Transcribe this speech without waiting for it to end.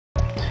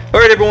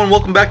Alright everyone,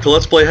 welcome back to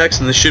Let's Play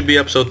Hexen. This should be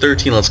episode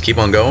 13. Let's keep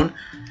on going.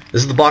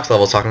 This is the box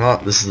level I was talking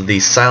about. This is the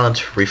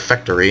Silent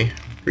Refectory.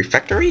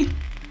 Refectory?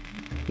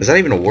 Is that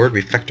even a word?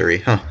 Refectory,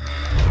 huh.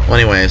 Well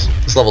anyways,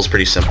 this level's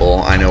pretty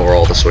simple. I know where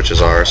all the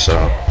switches are, so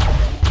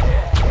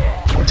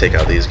I'm gonna take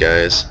out these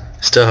guys.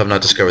 Still have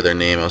not discovered their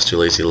name. I was too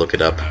lazy to look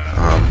it up.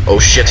 Oh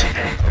shit!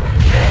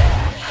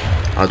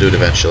 I'll do it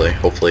eventually.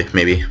 Hopefully.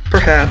 Maybe.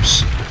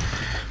 Perhaps.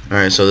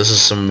 Alright, so this is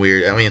some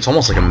weird... I mean, it's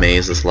almost like a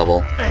maze, this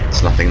level.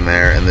 There's nothing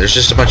there, and there's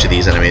just a bunch of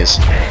these enemies.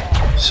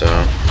 So,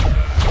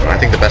 I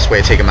think the best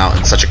way to take them out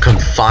in such a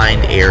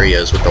confined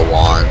area is with the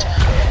wand.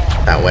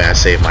 That way I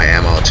save my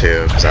ammo,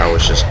 too, because I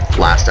was just...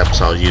 Last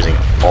episode, I was using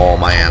all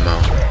my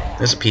ammo.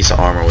 There's a piece of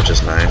armor, which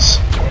is nice.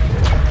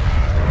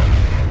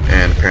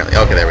 And apparently...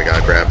 Okay, there we go,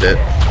 I grabbed it.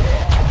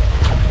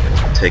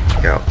 Take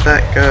out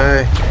that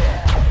guy.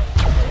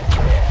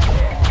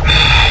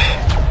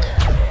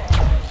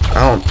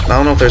 I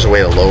don't know if there's a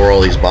way to lower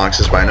all these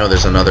boxes, but I know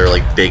there's another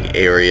like big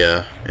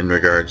area in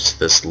regards to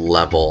this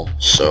level,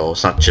 so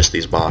it's not just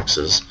these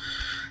boxes.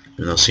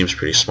 Even though it seems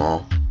pretty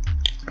small.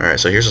 Alright,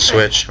 so here's a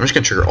switch. I'm just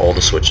gonna trigger all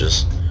the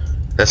switches.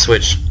 That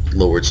switch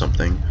lowered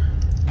something.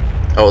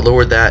 Oh, it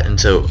lowered that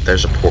into...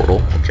 There's a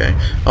portal. Okay.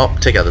 Oh,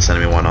 take out this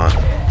enemy, why not?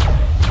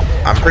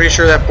 I'm pretty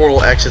sure that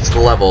portal exits the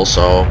level,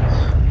 so...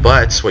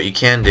 But what you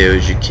can do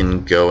is you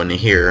can go into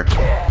here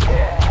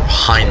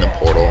behind the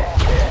portal.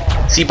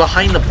 See,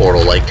 behind the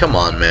portal, like, come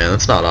on, man,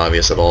 that's not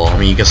obvious at all. I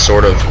mean, you can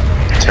sort of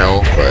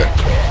tell, but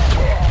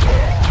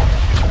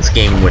this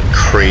game went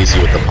crazy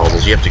with the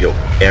puzzles. You have to go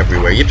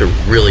everywhere. You have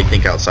to really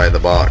think outside the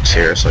box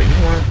here. So, you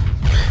know what?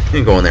 I'm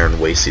gonna go in there and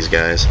waste these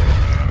guys.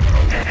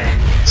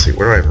 Let's see,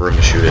 where do I have room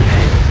to shoot it?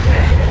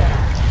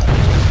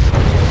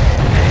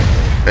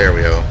 There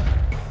we go.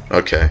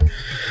 Okay.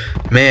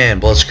 Man,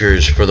 Blood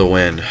Scourge for the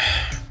win.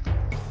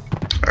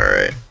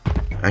 Alright.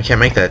 I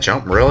can't make that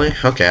jump, really?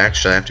 Okay,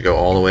 actually I have to go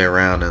all the way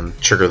around and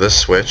trigger this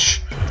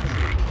switch,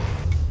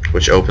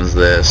 which opens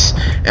this.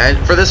 And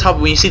for this hub,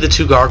 when you see the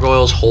two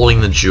gargoyles holding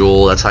the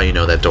jewel, that's how you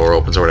know that door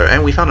opens or whatever.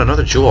 And we found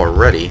another jewel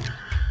already.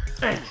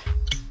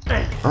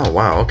 Oh,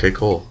 wow, okay,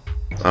 cool.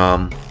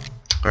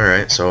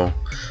 Alright, so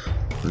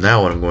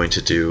now what I'm going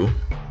to do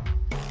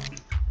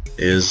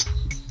is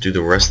do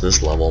the rest of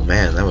this level.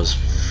 Man, that was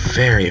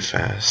very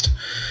fast.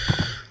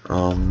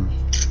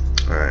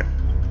 Alright.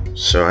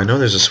 So I know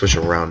there's a switch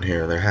around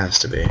here. There has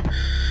to be.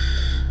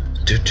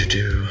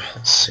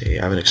 Let's see.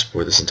 I haven't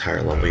explored this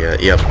entire level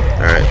yet. Yep.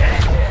 Alright.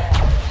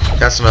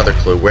 That's another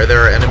clue. Where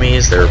there are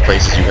enemies, there are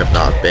places you have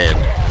not been.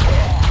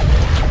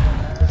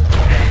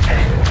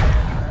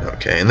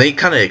 Okay, and they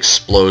kind of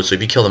explode, so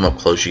if you kill them up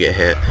close, you get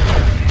hit.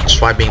 That's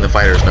why being the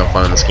fighter is no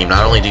fun in this game.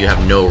 Not only do you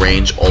have no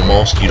range,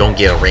 almost, you don't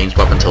get a ranged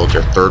weapon until it's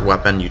your third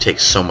weapon. You take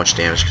so much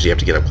damage because you have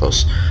to get up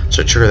close.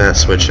 So trigger that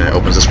switch and it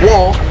opens this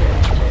wall.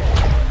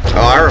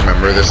 Oh, I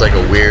remember. There's like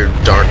a weird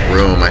dark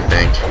room, I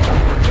think.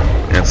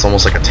 And it's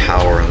almost like a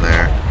tower in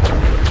there.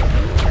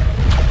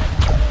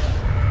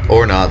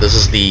 Or not. This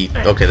is the...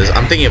 Okay,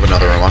 I'm thinking of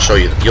another room. I'll show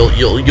you.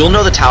 You'll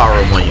know the tower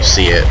room when you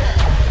see it.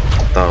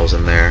 I thought it was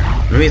in there.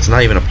 Maybe it's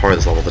not even a part of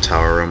this level, the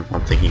tower room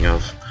I'm thinking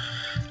of.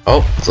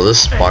 Oh, so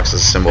this box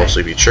is a symbol, so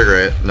if you trigger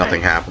it,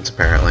 nothing happens,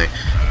 apparently.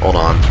 Hold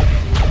on.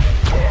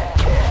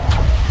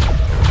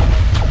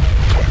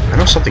 I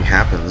know something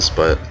happens,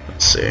 but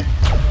let's see.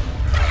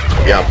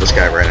 Yeah, this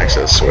guy right next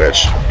to the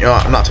switch. You know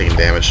what? I'm not taking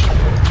damage.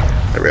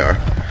 There we are.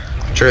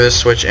 Trigger this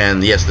switch,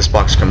 and yes, this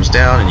box comes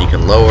down, and you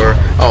can lower.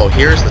 Oh,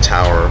 here's the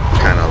tower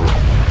kind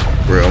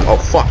of room. Oh,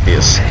 fuck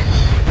this.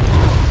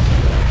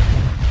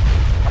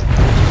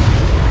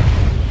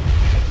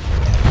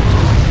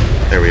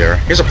 There we are.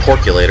 Here's a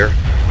porculator.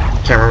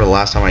 Can't remember the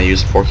last time I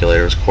used a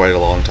porculator. It was quite a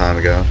long time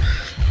ago.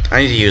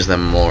 I need to use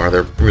them more.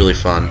 They're really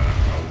fun.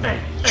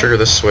 Trigger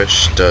this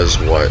switch does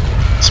what?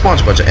 It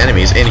spawns a bunch of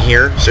enemies in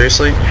here.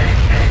 Seriously?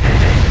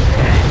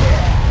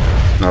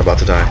 Not about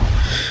to die.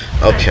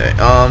 Okay,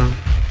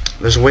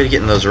 there's a way to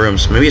get in those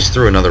rooms. Maybe it's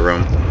through another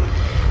room.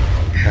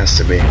 It has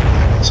to be.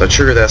 So I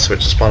trigger that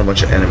switch to spawn a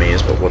bunch of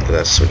enemies, but what did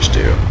that switch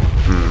do?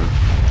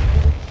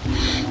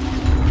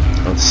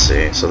 Let's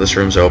see. So this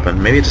room's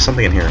open. Maybe it's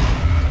something in here.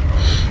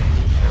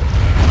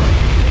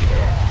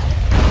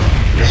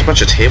 There's a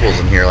bunch of tables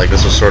in here. Like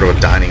this was sort of a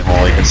dining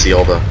hall. You can see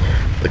all the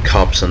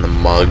cups and the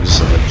mugs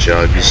and the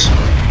jugs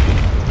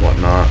and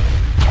whatnot.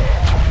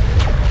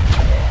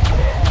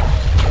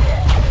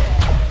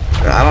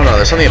 I don't know,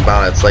 there's something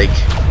about it. It's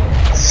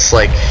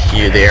like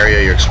the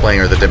area you're exploring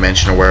or the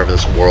dimension or wherever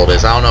this world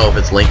is. I don't know if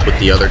it's linked with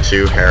the other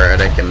two,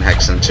 Heresiarch and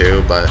Hexen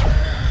too, but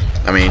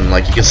I mean,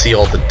 like, you can see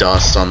all the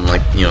dust on,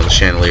 like, you know, the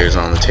chandeliers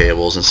on the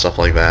tables and stuff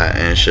like that,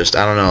 and it's just,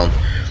 I don't know,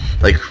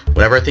 like,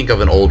 whenever I think of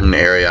an olden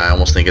area, I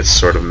almost think it's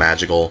sort of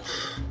magical,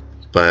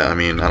 but I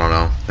mean, I don't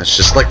know, it's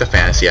just like the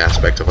fantasy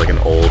aspect of like an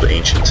old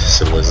ancient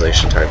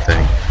civilization type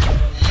thing.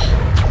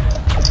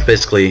 It's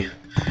basically,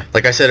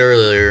 like I said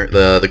earlier,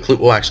 the clue...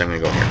 Well, actually,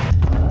 I'm gonna go here.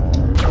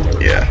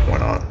 Yeah, why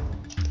not?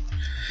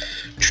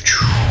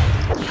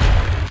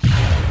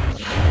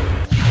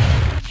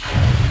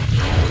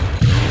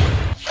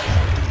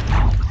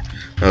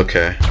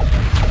 Okay.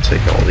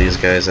 take all these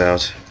guys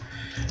out.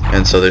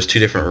 And so there's two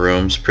different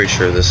rooms. Pretty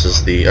sure this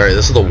is the... Alright,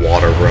 this is the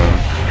water room.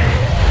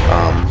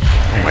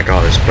 Oh my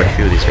god, there's quite a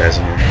few of these guys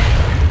in here.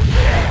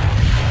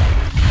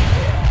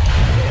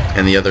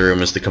 And the other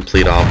room is the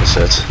complete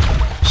opposite.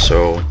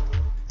 So,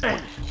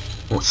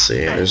 let's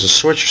see. There's a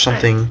switch or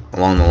something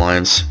along the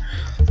lines.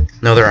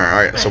 No, there aren't.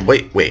 Alright, so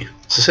wait.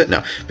 Is this it?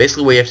 No.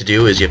 Basically what you have to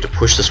do is you have to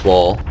push this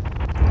wall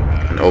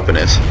and open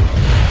it.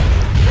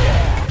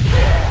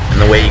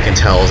 And the way you can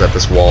tell is that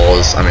this wall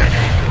is... I mean,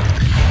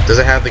 does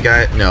it have the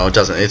guy? No, it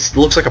doesn't. It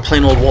looks like a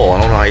plain old wall.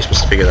 I don't know how you're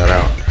supposed to figure that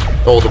out.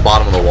 Oh, the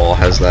bottom of the wall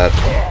has that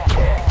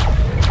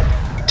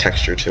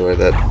texture to it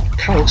that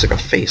kind of looks like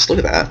a face. Look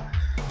at that.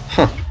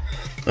 Huh.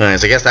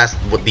 Anyways, I guess that's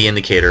what the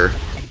indicator.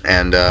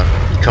 And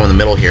come in the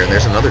middle here, and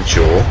there's another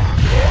jewel.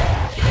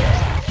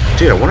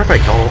 Dude, I wonder if I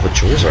got all the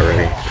jewels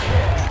already.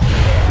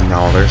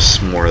 No,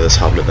 there's more of this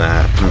hub to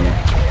that.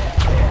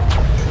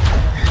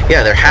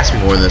 Yeah, there has to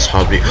be more than this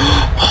hub.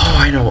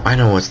 Oh, I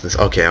know what's this.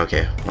 Okay.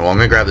 Well, I'm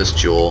gonna grab this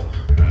jewel,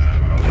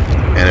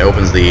 and it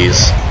opens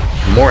these.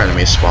 More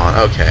enemies spawn.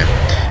 Okay.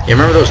 You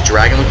remember those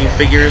dragon-looking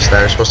figures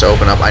that are supposed to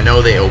open up? I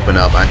know they open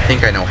up. I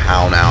think I know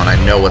how now, and I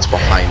know what's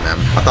behind them.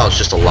 I thought it was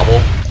just a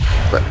level,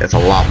 but it's a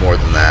lot more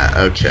than that.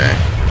 Okay.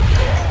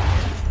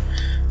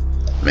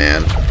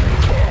 Man.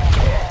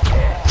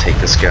 Take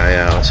this guy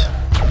out.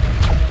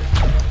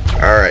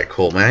 Alright,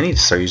 cool. Man, I need to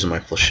start using my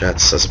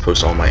flechettes as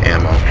opposed to all my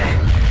ammo.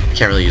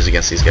 Can't really use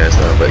against these guys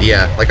though. But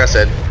yeah, like I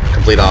said,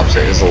 complete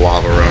opposite is the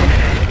lava room.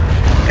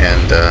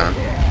 And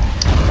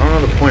I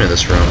don't know the point of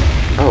this room.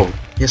 Oh,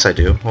 yes I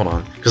do. Hold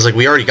on. Because like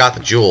we already got the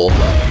jewel.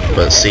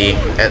 But see,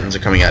 Ettins are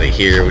coming out of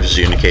here, which is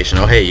the indication,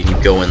 oh hey, you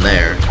can go in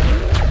there.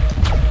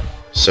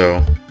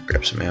 So,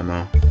 grab some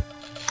ammo.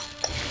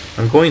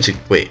 I'm going to...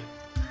 Wait.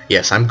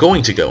 Yes, I'm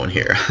going to go in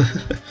here.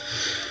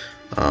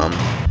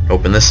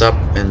 Open this up,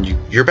 and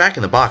you're back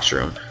in the box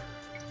room.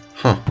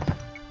 Huh.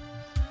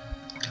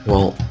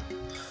 Well,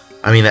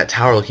 I mean, that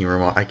tower-looking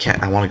room,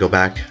 I want to go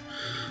back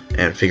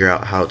and figure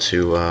out how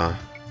to,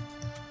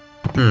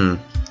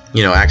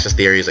 you know, access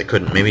the areas I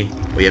couldn't. Maybe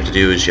what you have to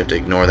do is you have to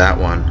ignore that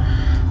one,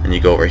 and you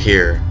go over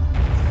here.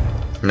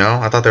 No?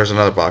 I thought there was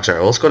another box.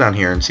 Alright, well, let's go down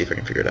here and see if I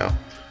can figure it out.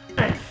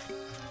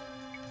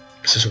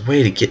 Because there's a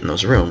way to get in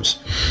those rooms.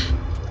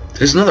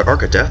 There's another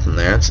Arc of Death in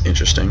there. That's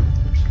interesting.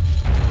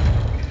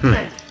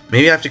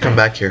 Maybe I have to come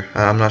back here.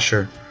 I'm not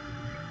sure.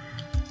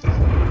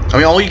 I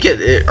mean, all you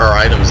get are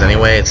items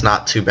anyway. It's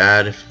not too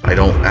bad if I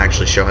don't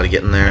actually show how to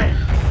get in there.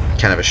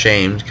 Kind of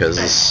ashamed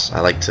because I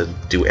like to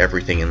do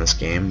everything in this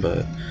game,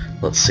 but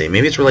let's see.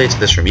 Maybe it's related to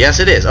this room. Yes,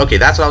 it is. Okay,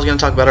 that's what I was going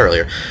to talk about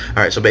earlier.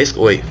 Alright, so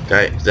basically... Wait,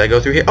 did I go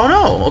through here? Oh,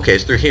 no! Okay,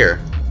 it's through here.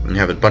 And you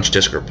have a bunch of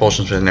disc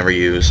repulsions which I never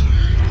use.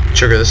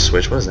 Trigger this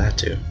switch. What does that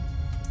do?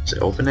 Does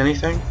it open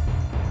anything?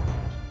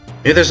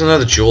 Maybe there's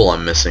another jewel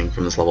I'm missing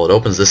from this level. It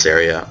opens this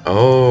area.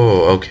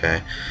 Oh,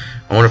 okay.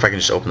 I wonder if I can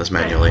just open this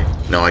manually.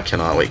 No, I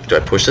cannot. Wait, do I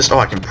push this? Oh,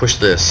 I can push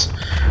this.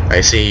 I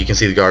see. You can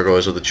see the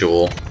gargoyles with the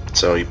jewel.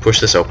 So you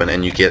push this open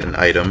and you get an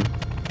item.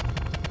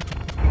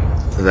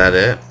 Is that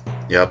it?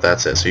 Yep,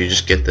 that's it. So you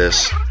just get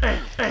this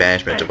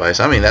banishment device.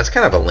 I mean, that's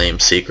kind of a lame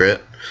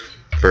secret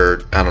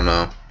for, I don't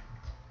know.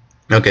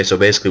 Okay, so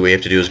basically what you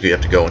have to do is you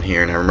have to go in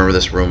here. And I remember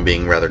this room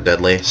being rather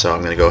deadly, so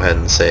I'm going to go ahead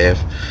and save.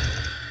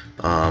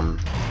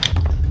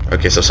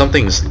 Okay, so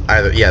something's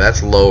either... Yeah,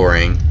 that's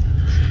lowering.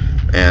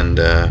 And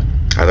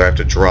either I have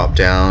to drop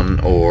down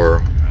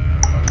or...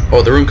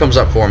 Oh, the room comes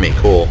up for me.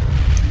 Cool.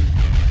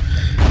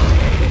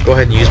 Go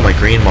ahead and use my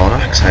green mana,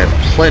 because I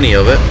have plenty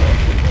of it.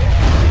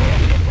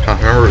 Huh,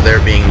 remember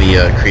there being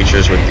the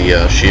creatures with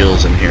the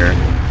shields in here.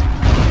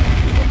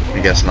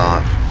 I guess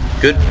not.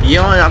 Good. You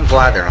know, I'm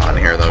glad they're not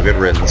in here, though. Good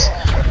riddance.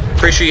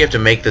 Pretty sure you have to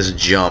make this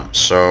jump,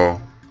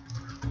 so...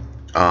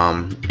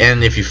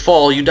 and if you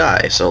fall, you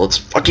die. So let's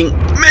fucking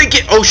make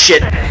it. Oh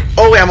shit.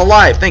 Oh wait, I'm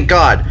alive. Thank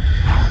God.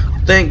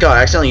 Thank God.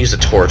 I accidentally used a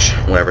torch.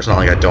 Whatever. It's not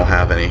like I don't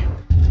have any.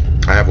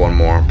 I have one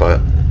more, but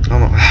I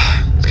don't know.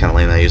 It's kind of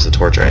lame that I used the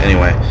torch. Right.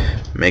 Anyway,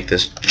 make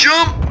this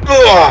jump.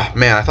 Ugh!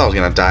 Man, I thought I was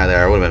gonna die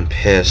there. I would have been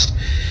pissed.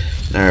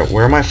 All right,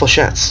 where are my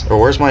flechettes? Or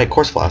where's my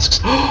quartz flasks?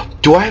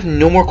 Do I have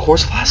no more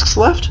quartz flasks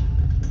left?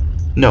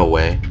 No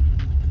way.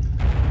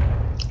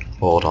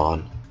 Hold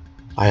on.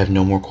 I have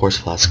no more quartz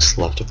flasks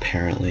left,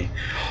 apparently.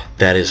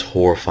 That is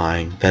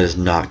horrifying. That is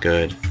not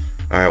good.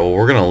 Alright, well,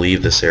 we're gonna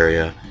leave this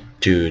area.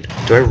 Dude,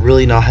 do I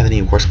really not have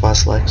any quartz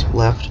flasks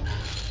left?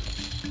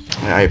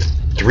 I have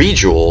 3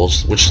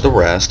 jewels, which is the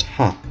rest.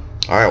 Huh.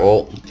 Alright,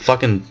 well,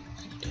 fucking...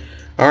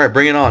 Alright,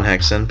 bring it on,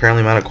 Hexen.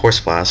 Apparently I'm out of quartz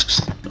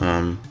flasks.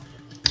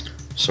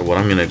 So what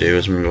I'm gonna do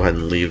is I'm gonna go ahead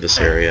and leave this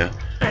area.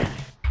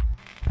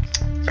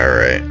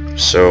 Alright,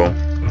 so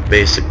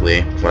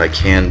basically, what I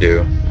can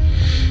do...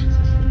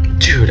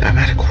 Dude, I'm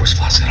out of quartz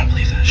flasks. I don't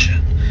believe that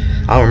shit.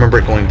 I don't remember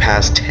it going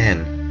past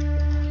 10.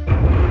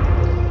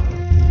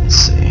 Let's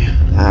see.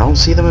 I don't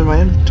see them in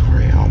my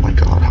inventory. Oh my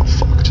god, how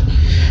fucked.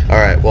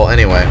 Alright, well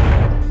anyway.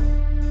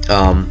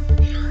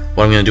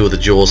 What I'm going to do with the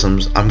jewels,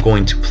 I'm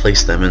going to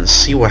place them and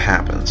see what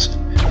happens.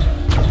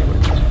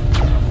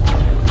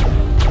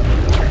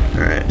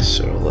 Alright,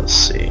 so let's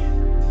see.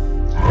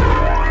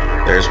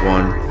 There's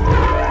one.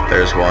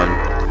 There's one.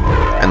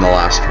 And the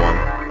last one.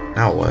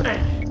 Now what? I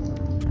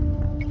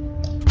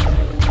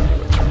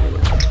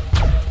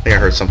think I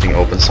heard something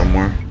open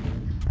somewhere.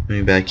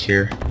 Maybe back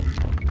here.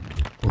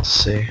 Let's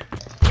see.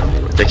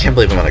 I can't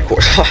believe I'm on a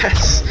quartz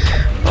class.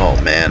 Oh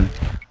man.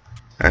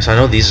 Alright, so I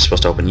know these are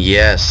supposed to open.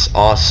 Yes,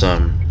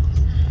 awesome.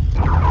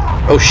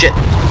 Oh shit.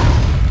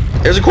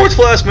 There's a quartz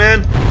flask,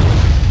 man!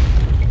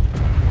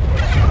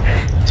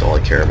 That's all I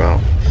care about.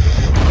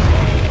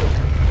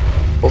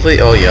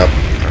 Hopefully, oh yep.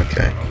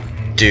 Okay.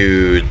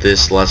 Dude,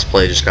 this Let's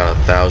Play just got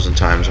 1,000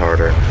 times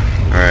harder.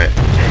 Alright.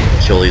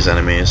 Kill these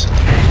enemies.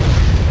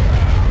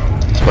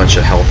 There's a bunch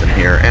of health in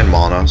here, and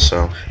mana,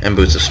 so, and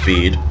boots of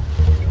speed.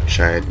 Which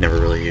I'd never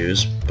really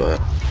use,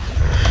 but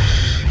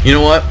you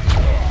know what?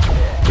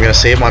 I'm gonna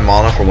save my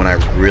mana for when I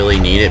really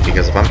need it,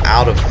 because if I'm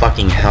out of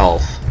fucking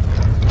health,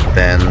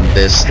 then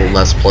this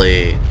Let's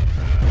Play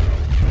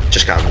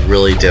just got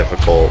really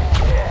difficult.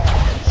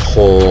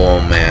 Oh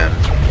man.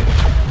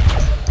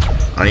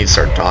 I need to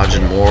start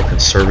dodging more,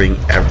 conserving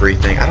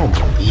everything. I don't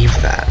believe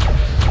that.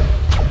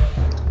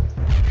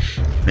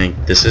 I mean,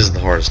 this is the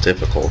hardest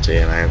difficulty,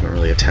 and I haven't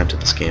really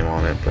attempted this game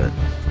on it, but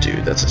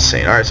dude, that's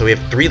insane. Alright, so we have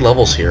 3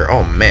 levels here.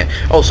 Oh man.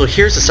 Oh, so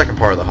here's the second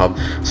part of the hub.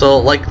 So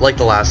like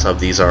the last hub,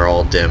 these are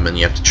all dim, and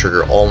you have to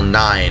trigger all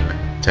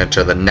 9 to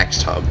enter the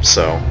next hub.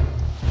 So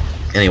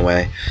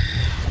anyway,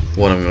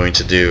 what I'm going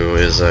to do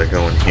is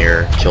go in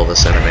here, kill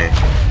this enemy.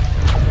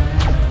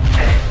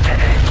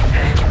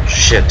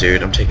 Shit,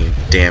 dude, I'm taking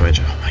damage.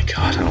 Oh my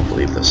god, I don't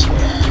believe this.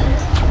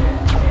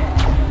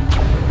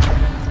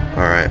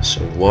 Alright, so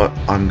what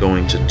I'm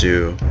going to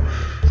do...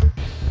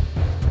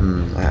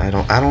 I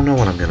don't know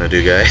what I'm gonna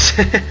do, guys.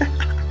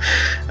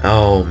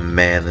 Oh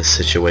man, this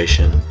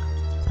situation.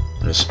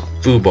 There's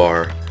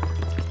foobar.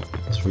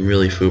 It's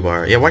really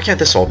foobar. Yeah, why can't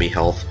this all be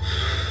health?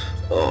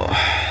 Oh.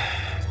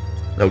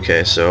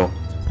 Okay, so...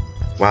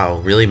 Wow,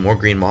 really? More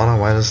green mana?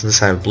 Why does this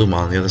have blue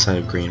mana? The other side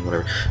of green,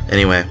 whatever.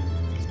 Anyway.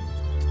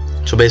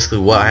 So basically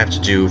what I have to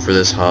do for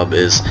this hub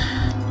is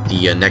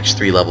the next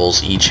 3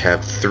 levels each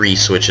have 3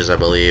 switches, I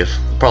believe.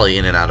 Probably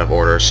in and out of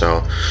order,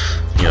 so,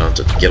 you know,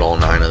 to get all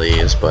 9 of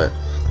these. But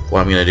what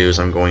I'm going to do is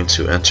I'm going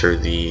to enter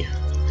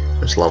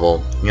this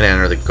level. I'm going to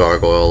enter the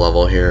gargoyle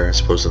level here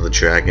as opposed to the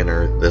dragon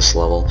or this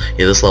level.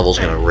 Yeah, this level's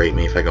going to rate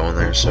me if I go in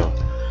there, so...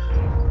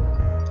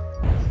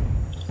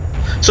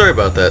 Sorry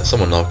about that,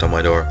 someone knocked on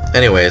my door.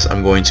 Anyways,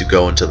 I'm going to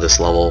go into this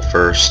level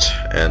first,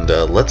 and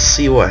let's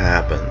see what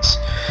happens.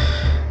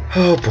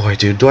 Oh boy,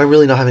 dude, do I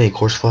really not have any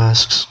quartz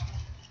flasks?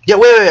 Yeah,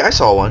 wait, I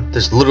saw one.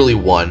 There's literally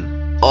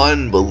one.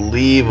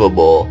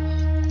 Unbelievable.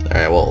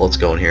 Alright, well, let's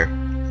go in here.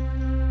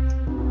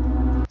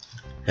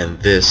 And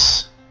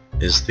this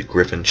is the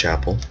Griffin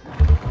Chapel.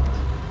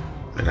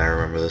 And I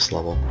remember this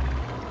level.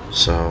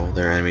 So,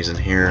 there are enemies in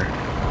here.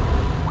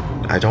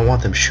 I don't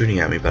want them shooting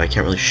at me, but I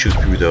can't really shoot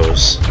through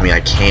those. I mean, I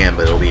can,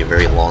 but it'll be a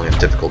very long and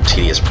difficult,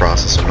 tedious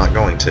process, so I'm not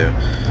going to.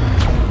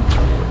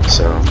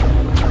 So...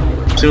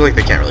 Seems like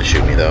they can't really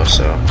shoot me though,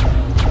 so...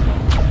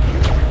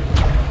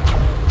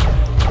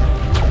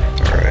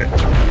 Alright.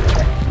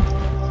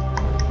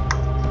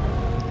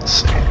 Let's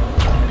see.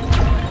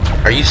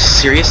 Are you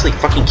seriously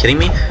fucking kidding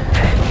me?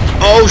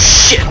 Oh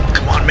shit!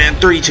 Come on man,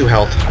 32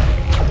 health.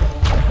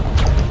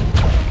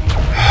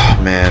 Oh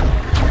man.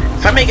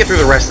 If I make it through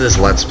the rest of this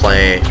Let's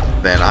Play,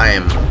 then I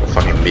am a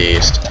fucking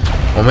beast.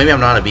 Well, maybe I'm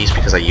not a beast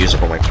because I use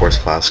up all my quartz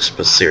flasks,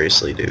 but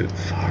seriously dude,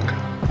 fuck.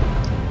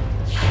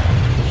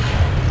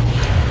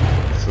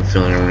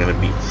 Feeling I'm gonna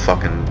be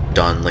fucking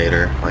done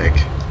later, like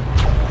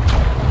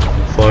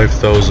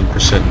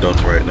 5,000%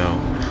 done right now.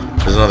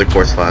 There's another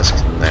quartz flask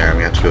in there. I'm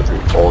gonna have to go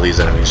through all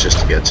these enemies just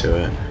to get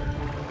to it.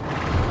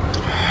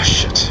 Ah,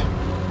 shit.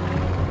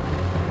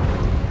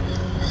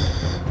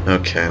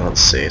 Okay, let's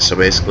see. So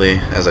basically,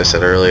 as I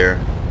said earlier,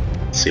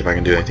 let's see if I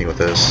can do anything with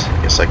this.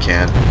 Yes, I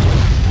can.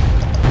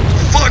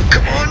 Fuck!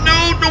 Come on,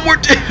 no more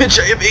damage.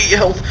 I have 8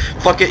 health.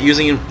 Fuck it.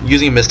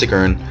 Using Mystic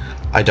Urn.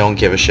 I don't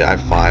give a shit. I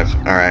have 5.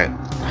 All right.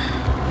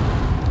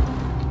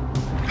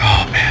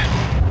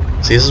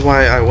 See, this is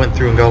why I went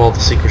through and got all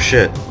the secret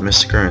shit.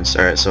 Mystic Urns.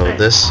 Alright, so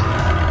this...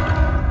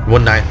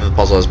 1/9 of the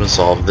puzzle has been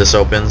solved. This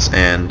opens,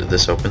 and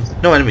this opens.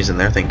 No enemies in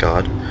there, thank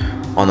god.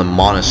 On the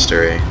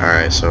monastery.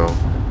 Alright, so...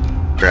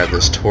 Grab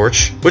this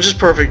torch. Which is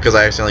perfect, because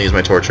I accidentally used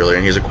my torch earlier,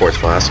 and here's a quartz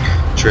flask.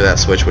 Trigger that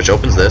switch, which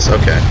opens this.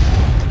 Okay.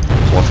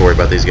 Won't have to worry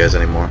about these guys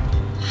anymore.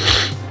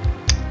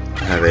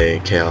 I have a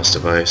chaos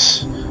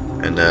device.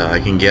 And I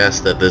can guess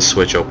that this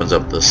switch opens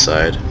up this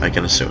side. I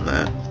can assume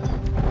that.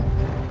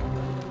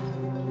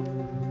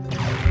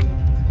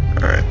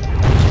 Alright.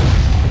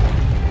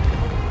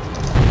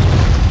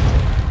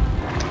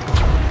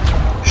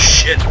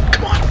 Shit!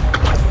 Come on!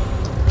 Come on!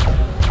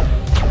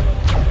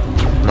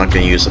 I'm not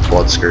gonna use a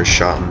blood scourge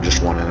shot on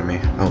just one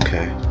enemy.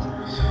 Okay.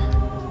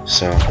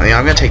 So, I mean,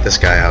 I'm gonna take this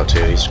guy out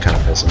too. He's kind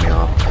of pissing me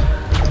off.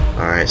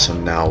 Alright, so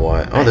now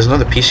what? Oh, there's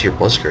another piece of your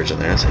blood scourge in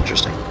there. That's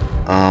interesting.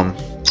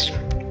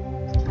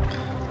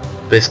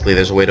 Basically,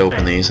 there's a way to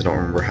open these. I don't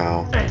remember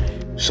how.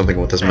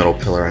 Something with this metal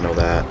pillar, I know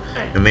that.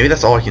 And maybe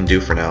that's all I can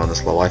do for now in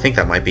this level. I think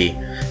that might be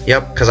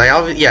Yep, because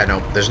yeah, no,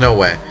 there's no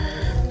way.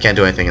 Can't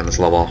do anything in this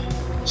level.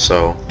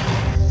 So,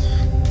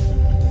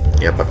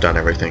 yep, I've done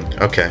everything.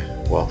 Okay,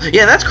 well,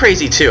 yeah, that's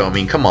crazy too. I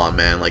mean, come on,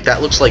 man. Like,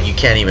 that looks like you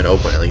can't even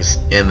open it, at least,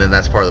 and then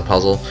that's part of the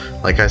puzzle.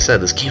 Like I said,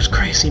 this game's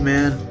crazy,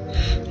 man.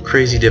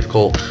 Crazy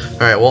difficult.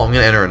 Alright, well, I'm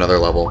gonna enter another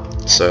level.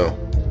 So,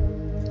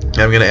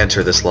 I'm gonna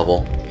enter this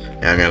level,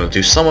 and I'm gonna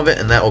do some of it,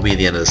 and that will be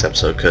the end of this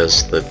episode,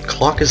 because the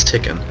clock is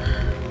ticking.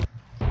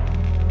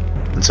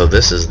 And so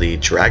this is the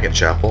Dragon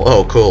Chapel.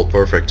 Oh, cool,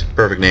 perfect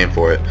name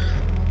for it.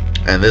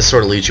 And this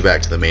sort of leads you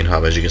back to the main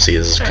hub. As you can see,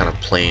 this is kind of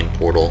plain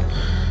portal.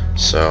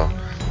 So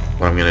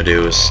what I'm gonna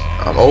do is,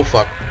 oh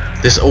fuck,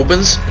 this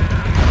opens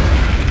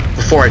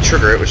before I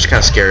trigger it, which is kind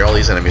of scary. All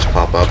these enemies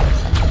pop up,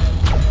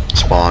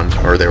 spawn,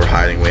 or they were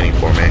hiding, waiting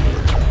for me.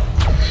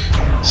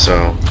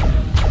 So,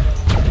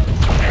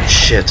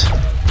 shit.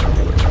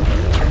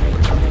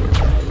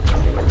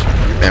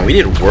 Man, we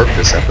did work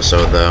this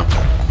episode though.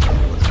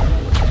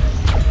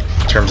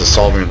 In terms of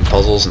solving the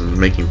puzzles and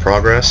making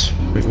progress,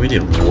 we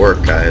did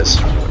work, guys.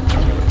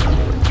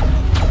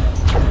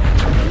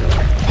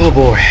 Oh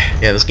boy.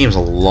 Yeah, this game's a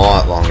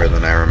lot longer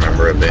than I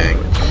remember it being.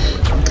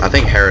 I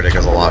think Heretic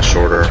is a lot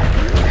shorter.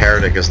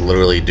 Heretic is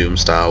literally Doom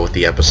style with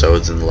the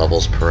episodes and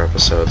levels per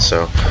episode.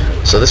 So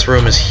this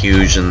room is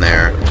huge in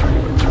there.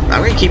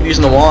 I'm gonna keep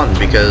using the wand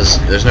because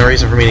there's no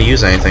reason for me to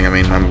use anything. I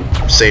mean, I'm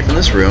safe in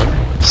this room,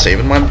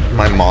 saving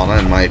my mana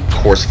and my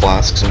quartz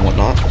flasks and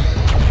whatnot.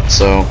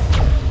 So,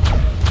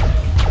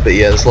 but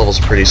yeah, this level's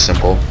pretty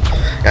simple.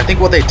 I think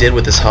what they did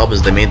with this hub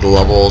is they made the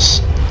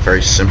levels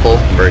very simple,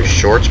 very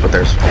short, but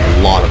there's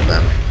a lot of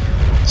them.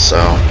 So,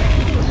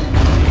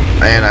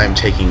 and I'm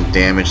taking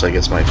damage like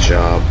it's my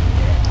job.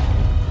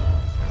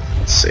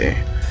 Let's see.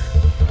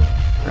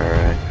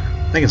 Alright.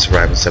 I can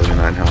survive with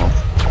 79 health.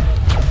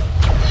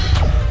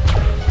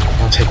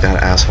 I'll take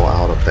that asshole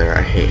out up there.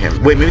 I hate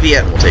him. Wait, maybe the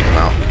Etten will take him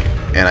out.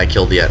 And I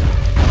killed the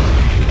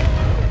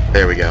Etten.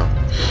 There we go.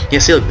 Yeah,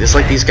 see, look, it's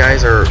like these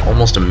guys are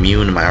almost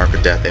immune to my Arc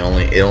of Death.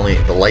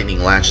 The lightning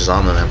latches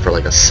onto them for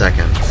like a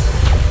second.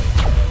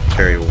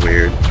 Very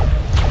weird.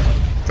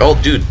 Oh,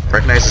 dude,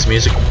 recognize this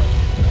music?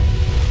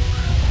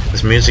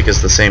 This music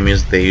is the same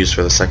music they used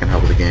for the second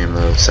hub of the game,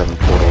 the 7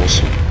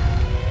 portals.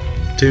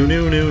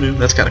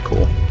 That's kind of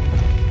cool.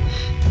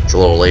 It's a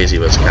little lazy,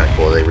 but it's kind of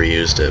cool they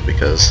reused it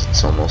because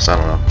it's almost, I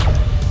don't know.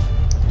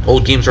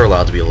 Old games are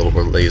allowed to be a little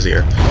bit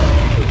lazier.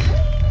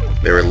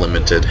 They were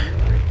limited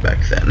back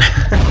then.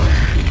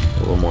 A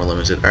little more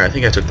limited. Alright, I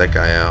think I took that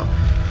guy out.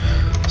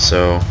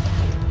 So,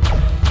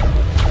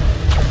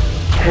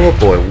 oh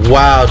boy,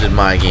 wow, did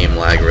my game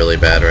lag really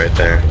bad right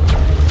there.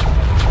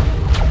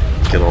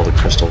 Get all the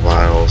crystal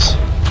vials.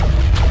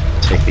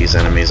 Take these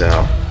enemies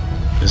out.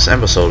 This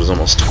episode is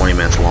almost 20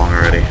 minutes long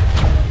already.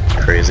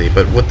 Crazy.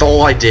 But with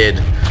all I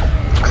did,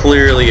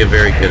 clearly a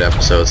very good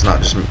episode. It's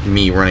not just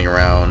me running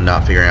around,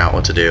 not figuring out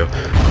what to do.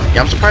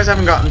 Yeah, I'm surprised I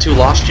haven't gotten too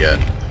lost yet.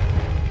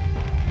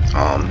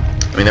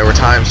 I mean, there were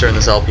times during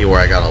this LP where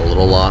I got a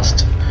little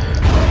lost,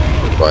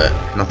 but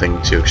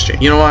nothing too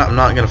extreme. You know what? I'm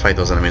not going to fight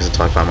those enemies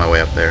until I find my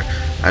way up there.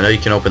 I know you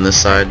can open this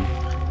side.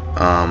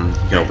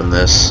 You can open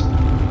this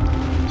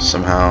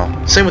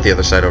somehow. Same with the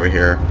other side over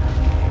here.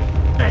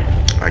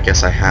 I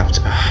guess I have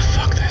to...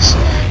 fuck this.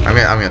 I'm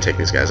gonna take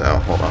these guys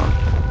out. Hold on.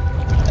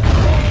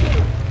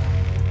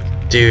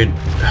 Dude.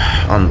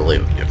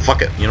 Unbelievable.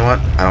 Fuck it. You know what?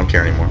 I don't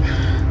care anymore.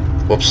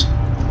 Whoops.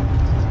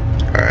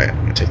 Alright,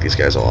 I'm gonna take these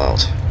guys all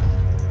out.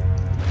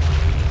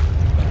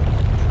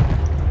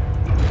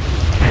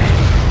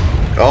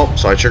 Oh,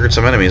 so I triggered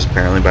some enemies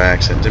apparently by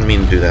accident. Didn't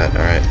mean to do that.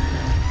 Alright.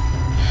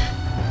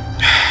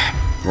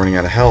 Running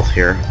out of health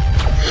here.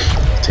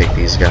 Take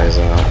these guys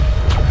out.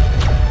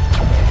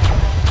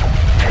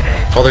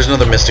 Oh, there's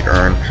another Mystic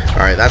Urn.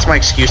 Alright, that's my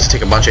excuse to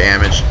take a bunch of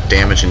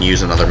damage and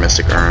use another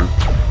Mystic Urn.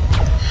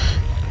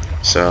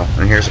 So,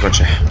 and here's a bunch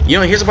of... You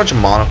know, here's a bunch of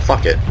mana.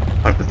 Fuck it.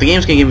 If the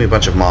game's gonna give me a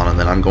bunch of mana,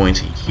 then I'm going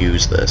to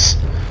use this.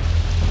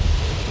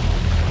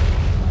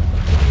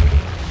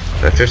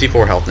 I have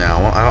 54 health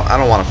now. I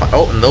don't want to fight...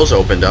 Oh, and those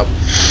opened up.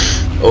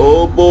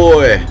 Oh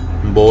boy.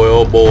 Boy,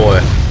 oh boy.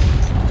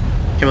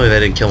 Can't believe they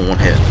didn't kill in one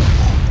hit.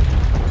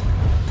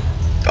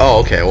 Oh,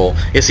 okay, well,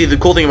 you see, the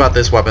cool thing about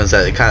this weapon is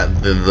that it kind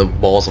of, the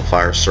balls of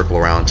fire circle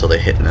around until they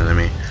hit an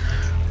enemy.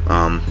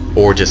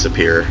 Or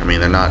disappear. I mean,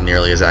 they're not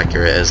nearly as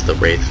accurate as the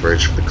Wraith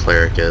Verge for the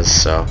Cleric is,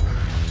 so...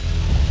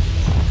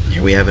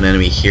 Here we have an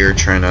enemy here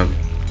trying to...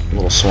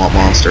 Little swamp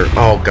monster.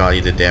 Oh god,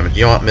 he did damage.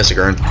 You know what, Mystic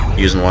Urn,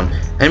 using one.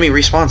 Enemy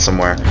respawn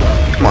somewhere.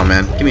 Come on,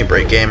 man, give me a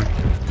break, game.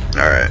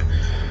 Alright.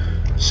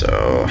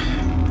 So...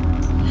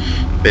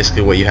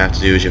 Basically what you have to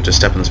do is you have to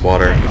step in this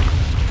water.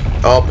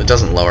 Oh, it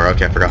doesn't lower.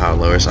 Okay, I forgot how it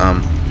lowers.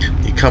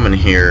 You come in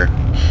here,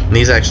 and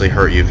these actually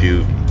hurt you if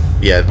you...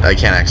 Yeah, I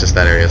can't access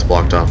that area, it's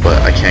blocked off,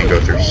 but I can go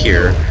through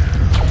here.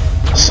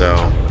 So,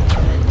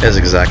 that's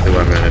exactly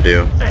what I'm going to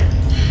do.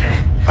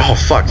 Oh,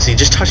 fuck. See,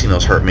 just touching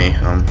those hurt me.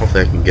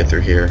 Hopefully I can get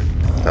through here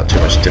without too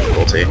much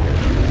difficulty.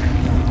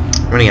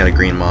 I'm running out of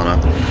green mana.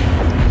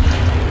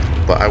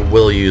 But I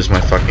will use my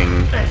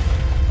fucking...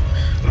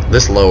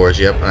 This lowers,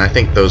 yep, and I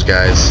think those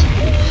guys...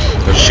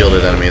 Those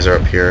shielded enemies are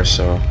up here,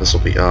 so this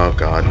will be... Oh,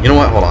 God. You know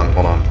what? Hold on,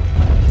 hold on.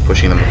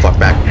 Pushing them the fuck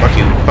back. Fuck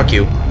you, fuck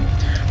you.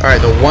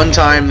 Alright, the one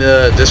time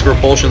the disc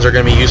repulsions are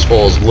going to be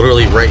useful is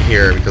literally right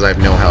here, because I have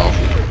no health.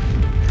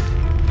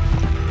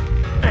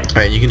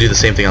 Alright, you can do the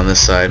same thing on this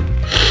side.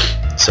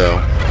 So,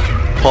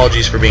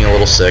 apologies for being a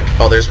little sick.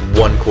 Oh, there's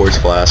one quartz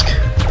flask.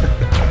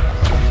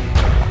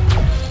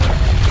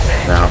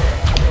 Now,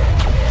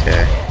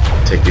 okay,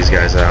 take these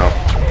guys out.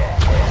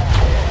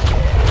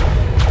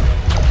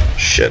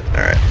 Shit,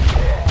 alright.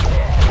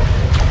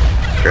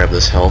 Grab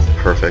this health,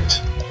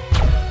 perfect.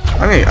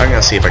 I'm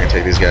gonna see if I can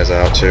take these guys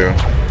out too.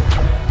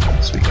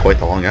 This will be quite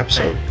the long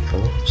episode,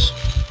 folks.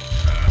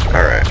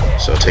 Alright,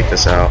 so take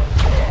this out.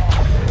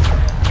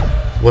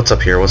 What's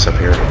up here? What's up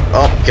here?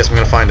 Oh, guess I'm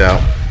gonna find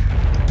out.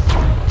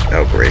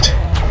 Oh, great.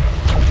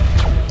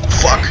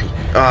 Fuck!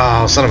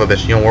 Oh, son of a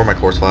bitch. You know, where are my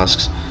quartz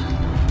flasks?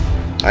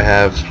 I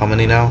have, how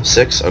many now?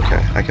 6?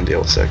 Okay, I can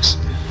deal with 6.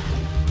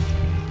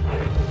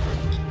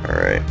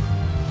 Alright.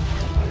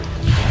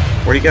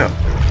 Where'd he go?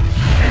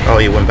 Oh,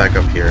 he went back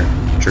up here.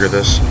 Trigger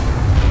this.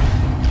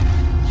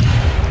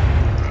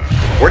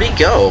 Where'd he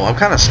go? I'm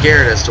kind of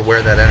scared as to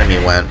where that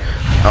enemy went.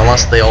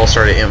 Unless they all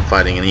started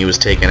infighting and he was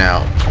taken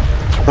out.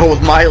 But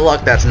with my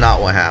luck, that's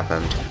not what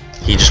happened.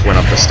 He just went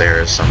up the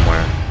stairs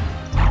somewhere.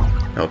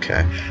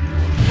 Okay.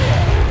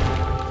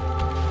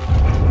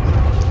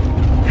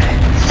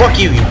 Fuck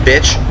you, you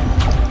bitch!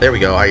 There we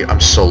go. I'm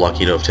so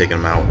lucky to have taken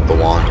him out with the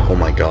wand. Oh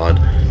my god.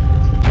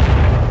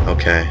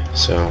 Okay,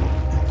 so...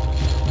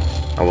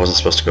 I wasn't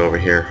supposed to go over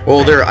here.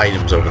 Well, there are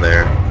items over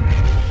there.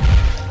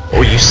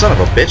 Oh, you son of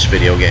a bitch,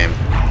 video game.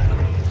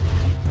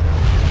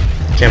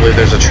 Can't believe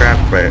there's a trap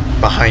right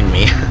behind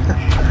me.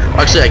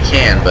 Actually, I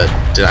can, but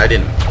I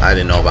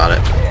didn't know about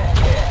it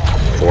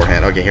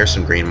beforehand. Okay, here's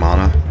some green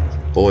mana.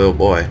 Boy, oh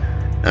boy.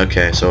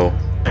 Okay, so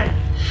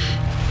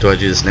do I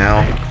do this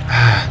now?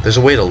 There's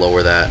a way to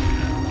lower that.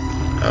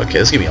 Okay,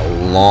 this is gonna be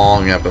a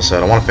long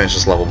episode. I want to finish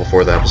this level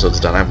before the episode's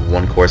done. I have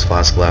 1 quartz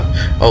flask left.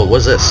 Oh,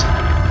 what's this?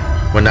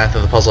 When ninth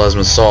of the puzzle has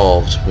been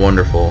solved.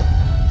 Wonderful.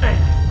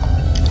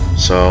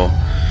 So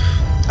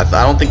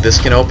I don't think this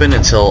can open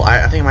until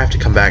I think I might have to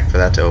come back for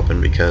that to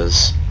open,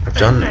 because I've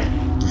done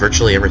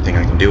virtually everything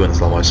I can do in this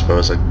level, I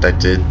suppose. I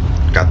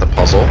got the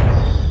puzzle.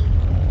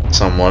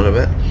 Somewhat of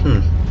it.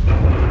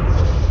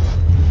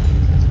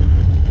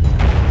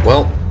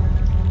 Well.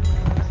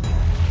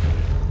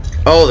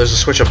 Oh, there's a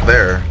switch up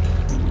there.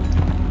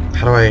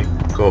 How do I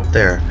go up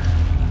there?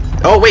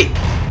 Oh, wait!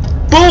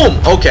 Boom!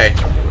 Okay.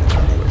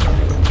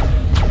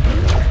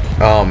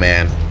 Oh,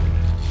 man.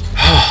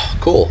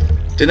 Cool.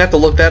 Didn't have to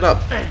look that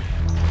up.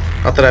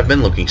 Not that I've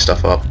been looking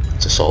stuff up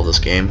to solve this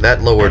game.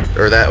 That lowered,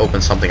 or that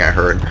opened something I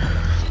heard.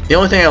 The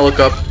only thing I looked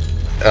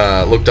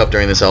up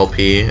during this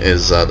LP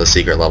is the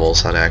secret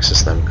levels, how to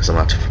access them, because I'm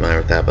not too familiar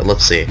with that. But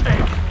let's see.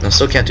 I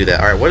still can't do that.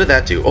 All right, what did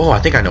that do? Oh, I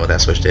think I know what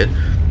that switch did.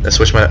 That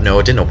switch might. No,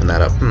 it didn't open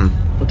that up.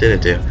 What did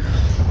it do?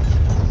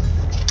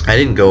 I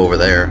didn't go over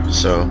there,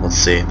 so let's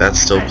see. That's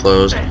still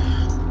closed.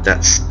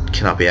 That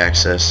cannot be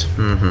accessed.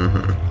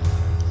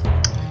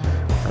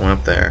 I went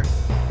up there.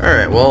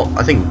 Alright, well,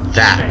 I think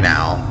that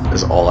now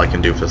is all I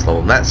can do for this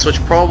level. And that switch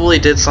probably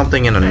did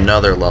something in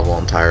another level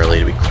entirely,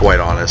 to be quite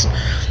honest.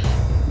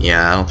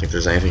 Yeah, I don't think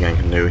there's anything I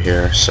can do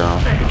here, so...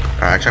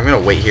 Alright, actually, I'm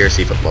gonna wait here,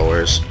 see if it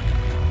lowers.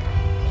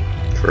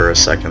 For a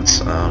second.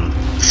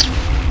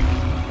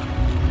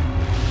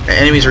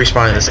 Enemies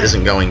respawning, this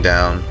isn't going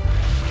down.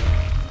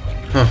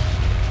 Huh.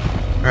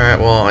 Alright,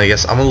 well, I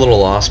guess I'm a little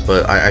lost,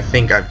 but I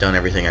think I've done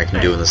everything I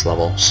can do in this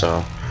level,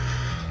 so...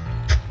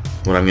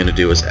 What I'm gonna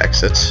do is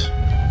exit.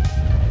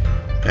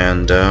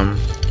 And,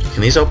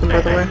 can these open, by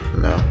the way?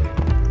 No.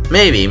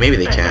 Maybe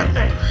they can.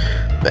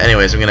 But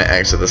anyways, I'm gonna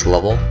exit this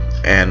level,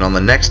 and on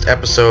the next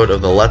episode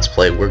of the Let's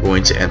Play, we're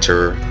going to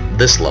enter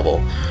this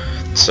level.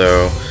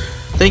 So,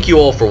 thank you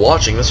all for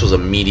watching. This was a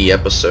meaty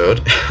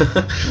episode,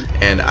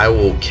 and I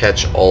will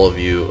catch all of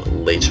you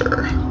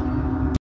later.